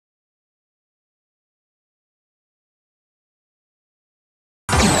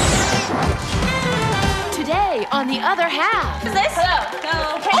joy on the other half. Who's this? Hello.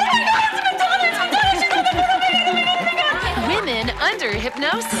 Oh my God, it's McDonald's! Women under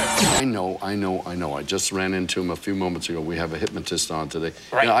hypnosis. I know. I just ran into him a few moments ago. We have a hypnotist on today.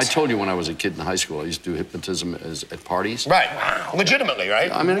 Right. You know, I told you when I was a kid in high school, I used to do hypnotism at parties. Right. Wow. Legitimately,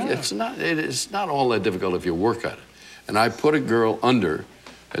 right? I mean, it's not all that difficult if you work at it. And I put a girl under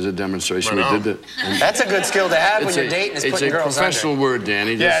as a demonstration. We did it. That's a good skill to have when you're dating, is putting girls under. It's a professional word,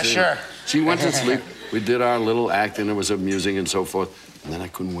 Danny. Yeah, sure. She went to sleep. We did our little act, and it was amusing and so forth. And then I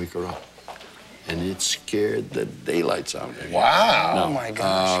couldn't wake her up. And it scared the daylights out of me. Wow. No. Oh, my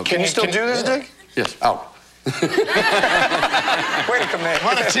gosh. Can you still do this, Dick? Yes, out. Way to commit.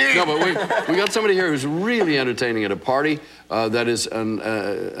 What a team. No, but we got somebody here who's really entertaining at a party. That is,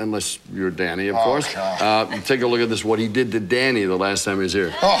 unless you're Danny, of course. Take a look at this, what he did to Danny the last time he was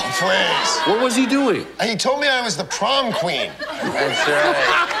here. Oh, please. What was he doing? He told me I was the prom queen. That's right.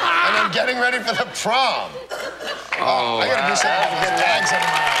 And I'm getting ready for the prom. Oh, I gotta do something with these tags under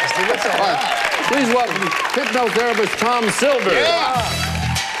my eyes. Dude, what's all right. Please welcome hypnotherapist Tom Silver. Yeah.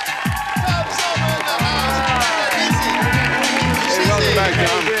 Tom Silver in the house. Hey, welcome back,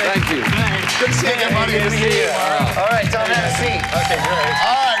 Tom. Thank you. Good to see you, buddy. Good to see you. All right, Tom, have a seat. Okay, great.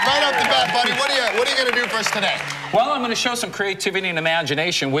 All right, right off the bat, buddy, what are you going to do for us today? Well, I'm going to show some creativity and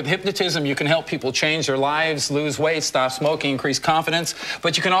imagination. With hypnotism, you can help people change their lives, lose weight, stop smoking, increase confidence.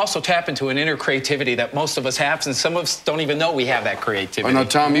 But you can also tap into an inner creativity that most of us have, and some of us don't even know we have that creativity. Now,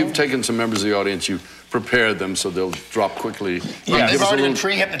 Tom, you've taken some members of the audience, you prepared them so they'll drop quickly. Yes. They've already been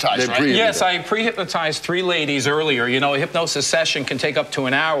pre-hypnotized, right? Yes, I pre-hypnotized 3 ladies earlier. You know, a hypnosis session can take up to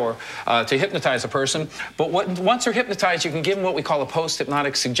an hour to hypnotize a person. But once they're hypnotized, you can give them what we call a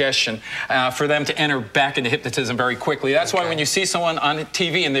post-hypnotic suggestion for them to enter back into hypnotism very quickly. That's why when you see someone on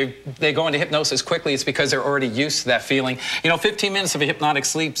TV and they go into hypnosis quickly, it's because they're already used to that feeling. You know, 15 minutes of a hypnotic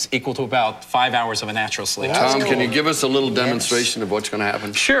sleep's equal to about 5 hours of a natural sleep. Tom, can you give us a little demonstration of what's going to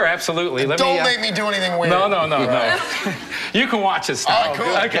happen? Sure, absolutely. Don't make me do anything weird. No. You can watch this now. Oh,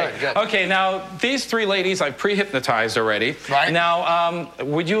 cool. Okay. Good. Okay, now, these 3 ladies I've pre-hypnotized already. Right. Now,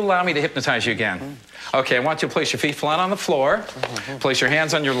 would you allow me to hypnotize you again? Okay, I want you to place your feet flat on the floor. Place your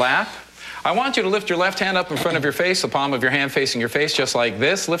hands on your lap. I want you to lift your left hand up in front of your face, the palm of your hand facing your face, just like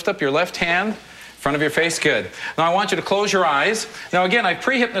this. Lift up your left hand. Front of your face, good. Now I want you to close your eyes. Now again, I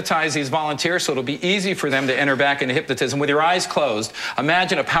pre-hypnotized these volunteers so it'll be easy for them to enter back into hypnotism. With your eyes closed,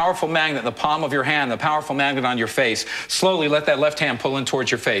 imagine a powerful magnet in the palm of your hand, a powerful magnet on your face. Slowly let that left hand pull in towards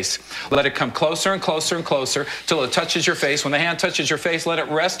your face. Let it come closer and closer and closer till it touches your face. When the hand touches your face, let it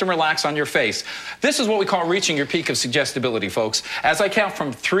rest and relax on your face. This is what we call reaching your peak of suggestibility, folks. As I count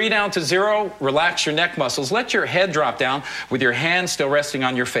from 3 down to 0, relax your neck muscles. Let your head drop down with your hand still resting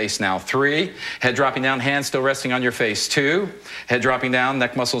on your face now. 3, head dropping down, hands still resting on your face. 2, head dropping down,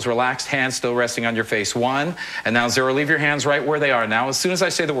 neck muscles relaxed, hands still resting on your face. 1, and now 0. Leave your hands right where they are. Now, as soon as I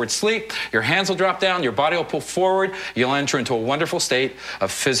say the word sleep, your hands will drop down, your body will pull forward. You'll enter into a wonderful state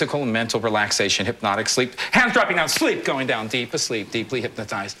of physical and mental relaxation, hypnotic sleep. Hands dropping down, sleep, going down, deep asleep, deeply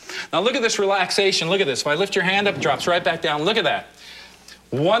hypnotized. Now, look at this relaxation. Look at this. If I lift your hand up, it drops right back down. Look at that.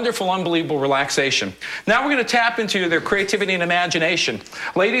 Wonderful, unbelievable relaxation. Now we're going to tap into their creativity and imagination.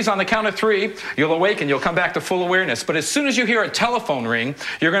 Ladies, on the count of 3, you'll awaken, you'll come back to full awareness. But as soon as you hear a telephone ring,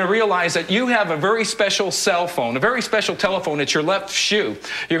 you're going to realize that you have a very special cell phone, a very special telephone. It's your left shoe.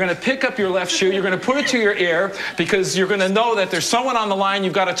 You're going to pick up your left shoe, you're going to put it to your ear because you're going to know that there's someone on the line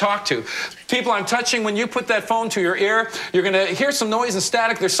you've got to talk to. People I'm touching, when you put that phone to your ear, you're going to hear some noise and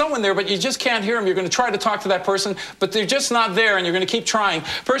static. There's someone there, but you just can't hear them. You're going to try to talk to that person, but they're just not there, and you're going to keep trying.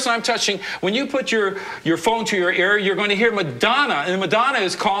 Person I'm touching, when you put your phone to your ear, you're going to hear Madonna, and Madonna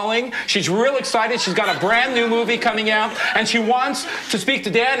is calling. She's real excited. She's got a brand new movie coming out, and she wants to speak to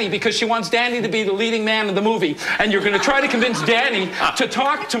Danny because she wants Danny to be the leading man in the movie. And you're going to try to convince Danny to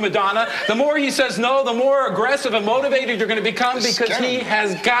talk to Madonna. The more he says no, the more aggressive and motivated you're going to become because he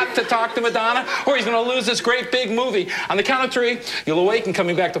has got to talk to Madonna, or he's going to lose this great big movie. On the count of 3, you'll awaken,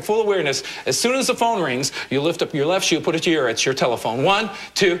 coming back to full awareness. As soon as the phone rings, you lift up your left shoe, put it to your ear. It's your telephone. 1,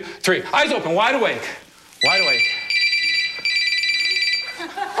 2, 3. Eyes open, wide awake. Wide awake.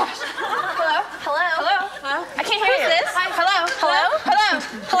 Hello? I can't hear you. Who's this? Hi. Hello?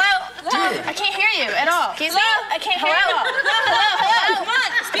 I can't hear you at all. Excuse me? I can't hear you at all. Hello? Come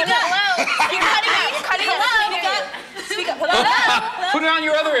on, speak up. Hello? You're cutting out. Speak up. Hello? Put it on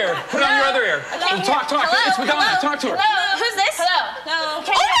your other ear. Put it on your other ear. Talk. It's Madonna. Talk to her. Hello? Who's this? Hello? Oh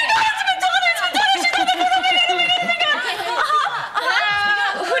my God, it's Madonna! She's on the phone!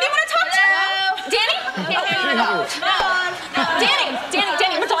 Who do you want to talk to? Danny?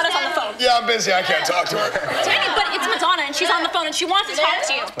 Danny, Madonna's on the phone. Yeah, I'm busy. I can't talk to her. Danny, but it's Madonna, and she's on the phone, and she wants to talk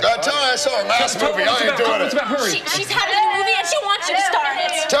to you. Tell her I saw her last movie. I ain't doing it. She's having a movie, and she wants you to star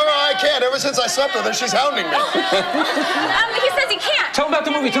in it. Tell her I can't. Ever since I slept with her, she's hounding me. He says he can't. Tell him about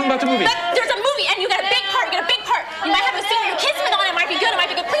the movie. Tell him about the movie. There's a movie, and you got a big part. You got a big part. You might have a scene where you kiss Madonna. It might be good. It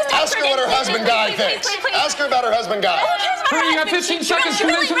might be good. Please talk Ask to her what her husband Guy thinks. Ask her about her husband Guy. Hurry, you got 15 seconds to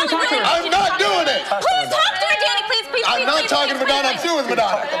listen to talk to her. I'm not doing it. Please talk to her, Danny. Please. I'm not talking to Madonna. I'm through with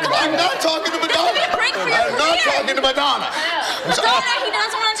Madonna. I'm not talking to Madonna. I'm not talking to Madonna. Madonna, he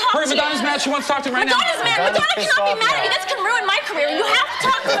doesn't want to talk to you. Hurry, Madonna's mad. She wants to talk to him right now. Madonna's mad. Madonna cannot be mad at you. This can ruin my career. You have to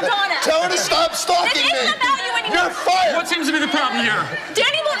talk to Madonna. Tell her to stop stalking me. This isn't about you anymore. You're fired. What seems to be the problem here?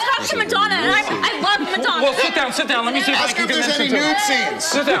 Danny won't talk to Madonna, and I love Madonna. Well, sit down, sit down. Let me see if I Ask can her if there's convince any him to. nude scenes.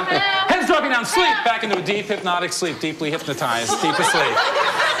 Sit down. Heads dropping down. Sleep. Back into a deep hypnotic sleep. Deeply hypnotized. Deep asleep.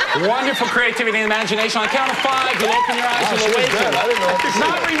 Wonderful creativity and imagination. On the count of 5, you'll open your eyes, you'll awaken.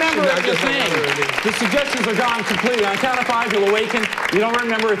 Not remember the thing. The suggestions are gone completely. On the count of 5, you'll awaken. You don't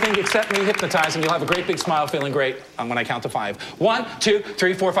remember a thing except me hypnotizing. You'll have a great big smile, feeling great when I count to 5. 1, 2,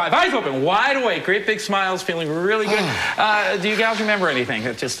 3, 4, 5. Eyes open, wide awake. Great big smiles, feeling really good. Do you gals remember anything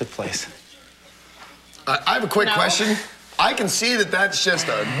that just took place? I have a quick question. I can see that that's just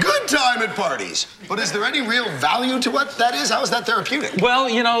a good time at parties. But is there any real value to what that is? How is that therapeutic? Well,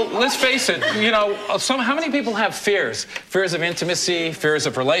 you know, let's face it, you know, how many people have fears? Fears of intimacy, fears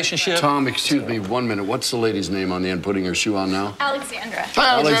of relationship. Tom, excuse me 1 minute. What's the lady's name on the end putting her shoe on now? Alexandra.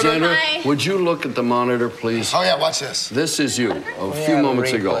 Hi, Alexandra, Hi. would you look at the monitor, please? Oh, yeah, watch this. This is you, a few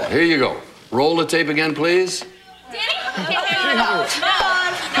moments ago. Here you go. Roll the tape again, please. Danny?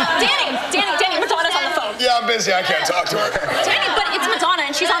 Danny, Madonna's on the phone. Yeah, I'm busy. I can't talk to her. Danny, but it's Madonna,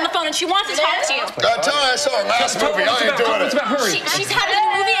 and she's on the phone, and she wants to talk to you. Tell her I saw her last movie. I ain't doing it. She's having a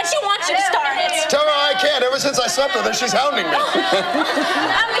movie, and she wants you to star in it. Tell her I can't. Ever since I slept with her, she's hounding me.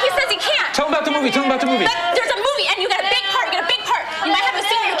 He says he can't. Tell him about the movie. Tell him about the movie. There's a movie, and you got a big part. You got a big part. You might have a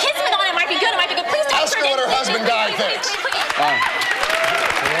scene where you kiss Madonna. It might be good. It might be good. Please talk Ask to her. her what her husband Guy thinks.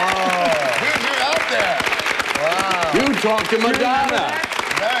 Dude, you're out there. You talk to Madonna.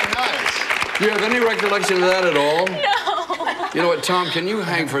 Very nice. Do you have any recollection of that at all? No. You know what, Tom, can you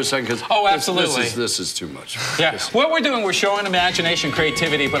hang for a second? 'Cause Oh, absolutely. This is too much. Yeah, what we're doing, we're showing imagination,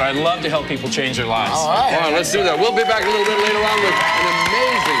 creativity, but I love to help people change their lives. All right. All right, let's do that. We'll be back a little bit later on with an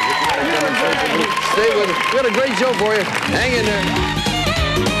amazing demonstration. Stay with us. We got a great show for you. Hang in there.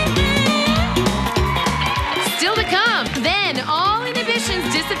 Still to come. Then all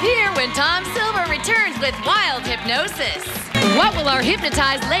inhibitions disappear when Tom Silver returns with Wild Hypnosis. What will our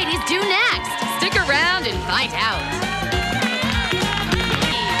hypnotized ladies do next? Stick around and find out.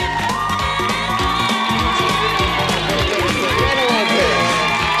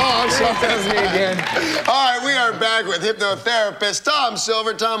 That's me again. All right, we are back with hypnotherapist Tom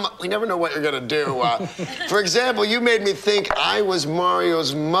Silver. Tom, we never know what you're going to do. For example, you made me think I was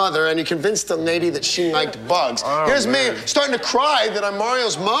Mario's mother, and you convinced the lady that she liked bugs. Here's me starting to cry that I'm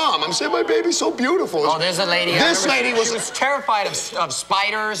Mario's mom. I'm saying my baby's so beautiful. Oh, there's a lady. This lady she was terrified of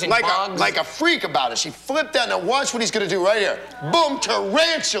spiders and bugs. Like a freak about it. She flipped out. Now watch what he's going to do right here. Boom,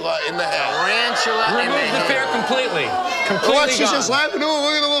 tarantula in the head. Tarantula in the Remove the head. fear completely. Completely Watch, she's gone. just laughing. Oh,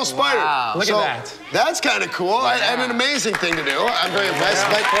 look at the little spider. Wow. Look at that. That's kind of cool and an amazing thing to do. I'm very impressed.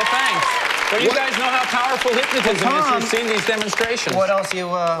 Well, But thanks. Well, you guys know how powerful hypnotism is. You've seen these demonstrations. What else you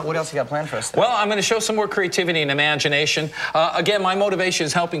got planned for us today? Well, I'm going to show some more creativity and imagination. Again, my motivation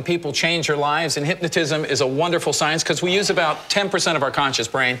is helping people change their lives, and hypnotism is a wonderful science because we use about 10% of our conscious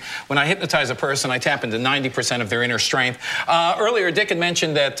brain. When I hypnotize a person, I tap into 90% of their inner strength. Earlier, Dick had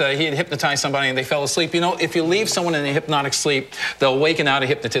mentioned that he had hypnotized somebody and they fell asleep. You know, if you leave someone in a hypnotic sleep, they'll waken out of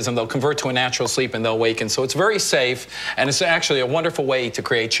hypnotism. They'll convert to a natural sleep and they'll waken. So it's very safe, and it's actually a wonderful way to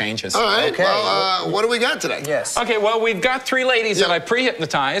create changes. all right. Okay. Well, what do we got today? Yes. Okay, well, we've got 3 ladies that I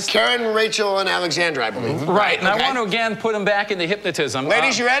pre-hypnotized. Karen, Rachel, and Alexandra, I believe. Right, and Okay. I want to again put them back into hypnotism.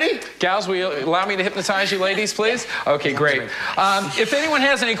 Ladies, you ready? Gals, will you allow me to hypnotize you, ladies, please? Okay, great. If anyone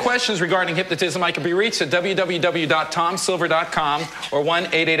has any questions regarding hypnotism, I can be reached at www.tomsilver.com or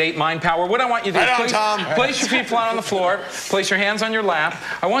 1-888-MIND-POWER. What I want you to do Right on, is Tom. place your feet flat on the floor, place your hands on your lap.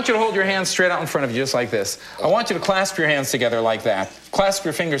 I want you to hold your hands straight out in front of you, just like this. I want you to clasp your hands together like that. Clasp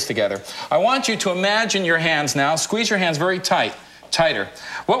your fingers together. I want you to imagine your hands now. Squeeze your hands very tight. tighter.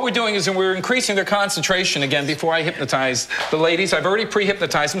 What we're doing is we're increasing their concentration again before I hypnotize the ladies. I've already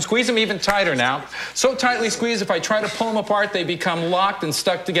pre-hypnotized them. Squeeze them even tighter now. So tightly squeeze, if I try to pull them apart, they become locked and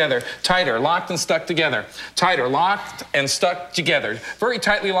stuck together. Tighter, locked and stuck together. Tighter, locked and stuck together. Very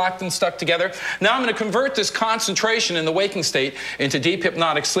tightly locked and stuck together. Now I'm going to convert this concentration in the waking state into deep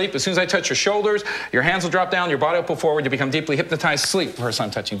hypnotic sleep. As soon as I touch your shoulders, your hands will drop down, your body will pull forward, you become deeply hypnotized. Sleep. First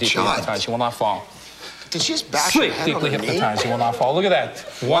I'm touching, deeply hypnotized. You will not fall. Did she just bash Sleep, her head deeply on her knee? hypnotized, you will not fall. Look at that.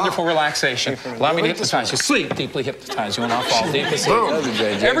 Wonderful relaxation. Allow me to hypnotize you. Sleep, deeply hypnotized, you will not fall. Deeply sleep.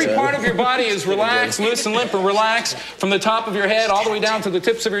 Every part of your body is relaxed, loose and limp and relaxed from the top of your head all the way down to the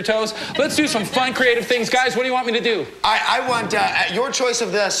tips of your toes. Let's do some fun, creative things. Guys, what do you want me to do? I want your choice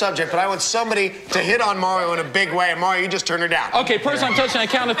of the subject, but I want somebody to hit on Mario in a big way. And Mario, you just turn her down. Okay, first I'm touching. I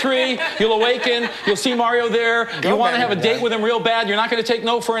count to 3. You'll awaken. You'll see Mario there. You want to have a date with him real bad. You're not going to take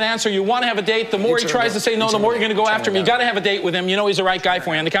no for an answer. You want to have a date. The more he tries to say no, the more you're going to go after him. You got to have a date with him. You know he's the right guy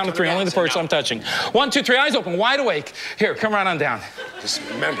for you. On the count of 3, only the first I'm touching. 1, 2, 3, eyes open, wide awake. Here, come right on down. Just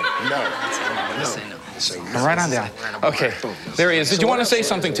remember, no. Come right on down. Okay, there he is. Did you want to say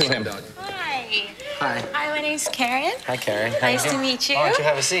something to him? Hi. Hi. Hi, my name's Karen. Hi, Karen. Nice to meet you. Why don't you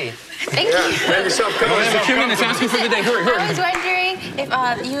have a seat? Thank you. Make yourself We have a few minutes. Ask me for the day. Hurry, I was hurry. wondering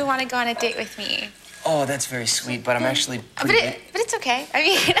if you would want to go on a date with me. Oh, that's very sweet, but I'm actually But pretty... it's okay. I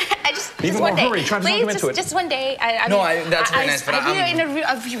mean, I just Even one more day. hurry. Try to talk him into it. Just one day. That's very nice, but I'll be in a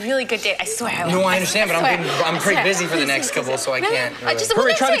really good date. I swear. No, I understand, but I'm pretty busy for the next couple, so I can't. Really? Really.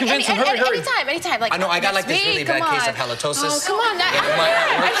 Hurry, try to convince him. Hurry, hurry. Anytime. Like, I know, I got like this really bad case of halitosis. Oh, come on.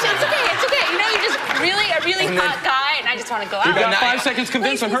 It's okay. You know, you're just a really hot guy, and I just want to go out. You've got 5 seconds.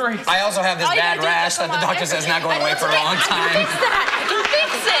 Convince him. Hurry. I also have this bad rash that the doctor says is not going away for a long time. I can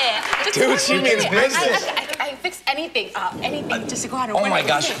fix it. Dude, she means business. I can fix anything. Anything just to go out and Oh my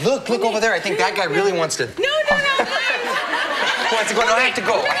gosh, look over there. I think that guy really wants to... No. Wants to go. No, I have to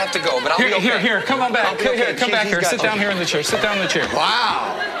go, but I'll be okay. Here, come on back. Here, come back here. Sit down here in the chair. Sit down in the chair.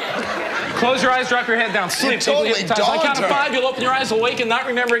 Wow. Close your eyes, drop your head down. Sleep. totally Deeply hypnotized. I count to dogged her. 5, you'll open your eyes, awaken, not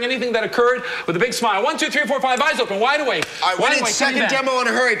remembering anything that occurred, with a big smile. 1, 2, 3, 4, 5, eyes open, wide awake. All right, we need second demo in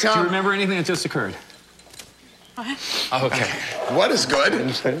a hurry, Do you Tom. remember anything that just occurred? What? Okay. What is good?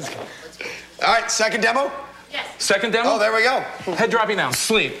 All right, second demo. Second demo? Oh, there we go. Head dropping down.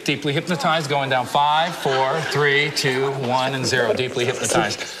 Sleep. Deeply hypnotized, going down 5, 4, 3, 2, 1, and 0. Deeply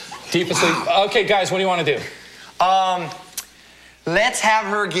hypnotized. Deep asleep. Okay, guys, what do you want to do? Let's have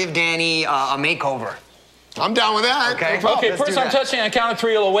her give Danny a makeover. I'm down with that. Okay. No problem. Okay, Let's first do I'm that. touching, I count to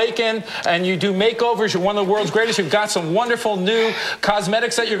 3, you'll awaken, and you do makeovers. You're one of the world's greatest. You've got some wonderful new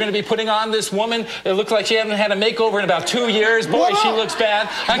cosmetics that you're going to be putting on this woman. It looks like she hasn't had a makeover in about 2 years. Boy, she looks bad.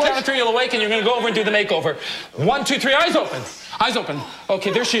 I count to 3, you'll awaken. You're going to go over and do the makeover. 1, 2, 3, eyes open. Eyes open. Okay,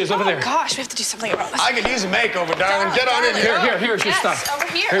 there she is, over there. Gosh, we have to do something about this. I could use a makeover, darling. Get on in here. Here's your stuff. Over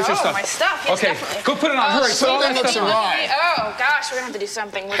here. Here's your stuff. My stuff. Yes, Okay, definitely. go put it on. Hurry. Put all that Something looks stuff on. awry. Oh gosh, we're gonna have to do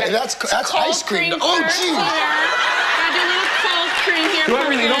something. Hey, that's ice cream. Oh, first. gee. We're gonna do a little cold cream here. Do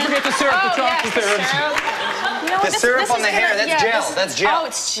everything. Don't forget the syrup, the chocolate syrup. You know what, The syrup on the hair, that's gel. That's gel. Oh,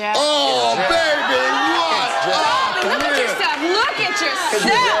 it's gel. Oh, baby, what? Look at yourself. Look at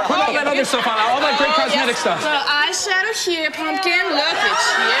yourself. Put all that other stuff on. All that great cosmetic stuff. So eyeshadow here, pumpkin. Look at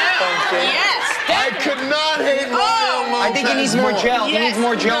you. Yes. I could not hate Mario Lopez. I think he needs more gel. He needs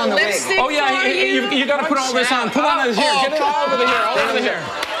more gel in the wig. Oh, yeah, you got to put all this on. Put on his hair. Get it all over the hair. All over the hair.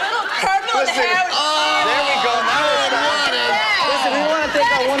 Little purple Listen, hair. There we go. Now it's done. Listen, we want to thank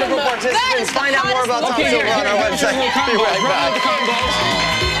our wonderful participants. Find out more about Tom Okay, Silver on our website. Be right back.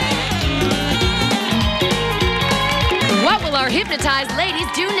 What will our hypnotized ladies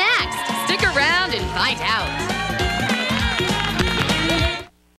do next? Stick around and find out.